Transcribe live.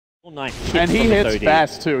And he hits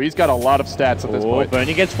fast too. He's got a lot of stats at this point.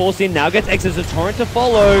 Bernie gets forced in, now gets X as a torrent to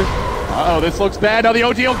follow. Uh-oh, this looks bad. Now the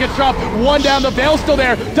ODO gets dropped. One down, the Veil's still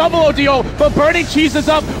there. Double ODO, but Bernie cheeses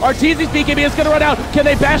up. Arteezy's BKB is going to run out. Can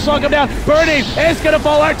they bash lock him down? Bernie is going to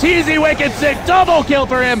fall. Arteezy wicked sick. Double kill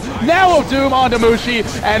for him. Now Doom onto Mushi.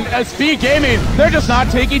 And Speed Gaming, they're just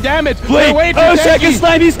not taking damage. Blink. Earthshaker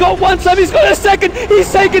slam. He's got one slam. He's got a second.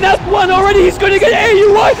 He's taken that one already. He's going to get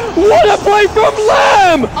AUI. What a play from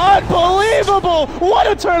LaNm. Unbelievable. What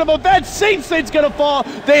a turn of events. Saint's going to fall.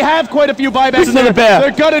 They have quite a few buybacks there.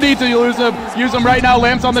 They're going to need to use him right now.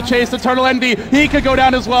 LaNm's on the chase. Eternal Envy, he could go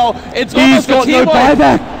down as well. It's almost a team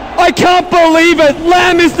buyback. I can't believe it.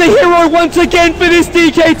 LaNm is the hero once again for this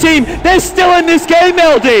DK team. They're still in this game,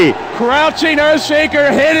 LD. Crouching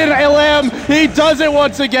Earthshaker, hidden LaNm. He does it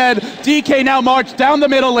once again. DK now march down the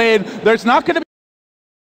middle lane. There's not going to be